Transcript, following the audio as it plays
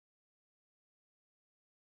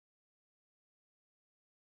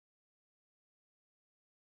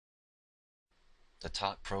The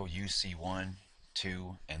TalkPro UC1,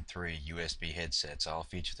 2, and 3 USB headsets all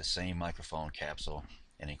feature the same microphone capsule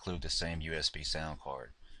and include the same USB sound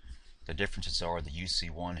card. The differences are the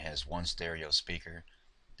UC1 has one stereo speaker,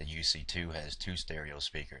 the UC2 has two stereo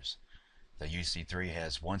speakers. The UC3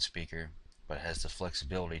 has one speaker but has the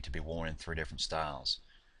flexibility to be worn in three different styles: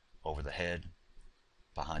 over the head,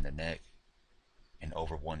 behind the neck, and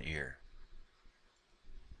over one ear.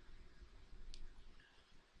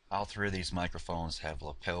 All three of these microphones have a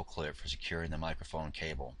lapel clip for securing the microphone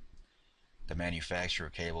cable. The manufacturer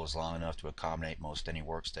cable is long enough to accommodate most any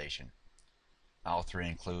workstation. All three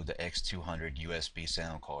include the X200 USB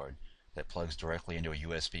sound card that plugs directly into a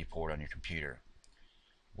USB port on your computer.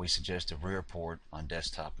 We suggest a rear port on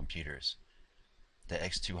desktop computers. The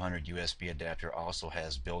X200 USB adapter also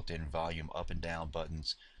has built-in volume up and down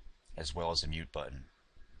buttons as well as a mute button.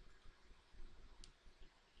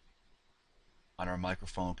 On our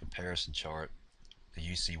microphone comparison chart, the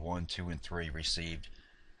UC1, 2, and 3 received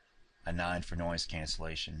a 9 for noise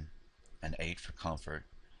cancellation, an 8 for comfort,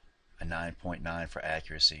 a 9.9 for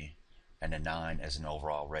accuracy, and a 9 as an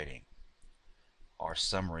overall rating. Our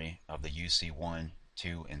summary of the UC1,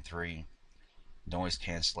 2, and 3: noise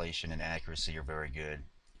cancellation and accuracy are very good,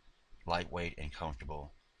 lightweight and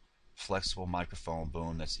comfortable, flexible microphone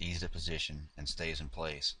boom that's easy to position and stays in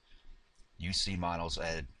place. UC models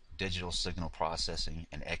added digital signal processing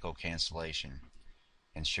and echo cancellation,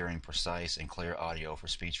 ensuring precise and clear audio for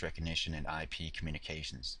speech recognition and IP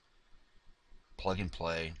communications. Plug and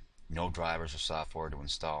play, no drivers or software to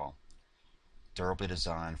install. Durably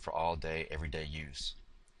designed for all-day, everyday use.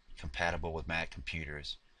 Compatible with Mac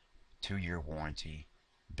computers. 2-year warranty.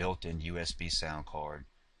 Built-in USB sound card.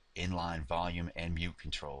 Inline volume and mute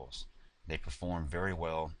controls. They perform very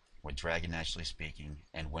well with Dragon Naturally Speaking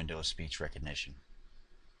and Windows speech recognition.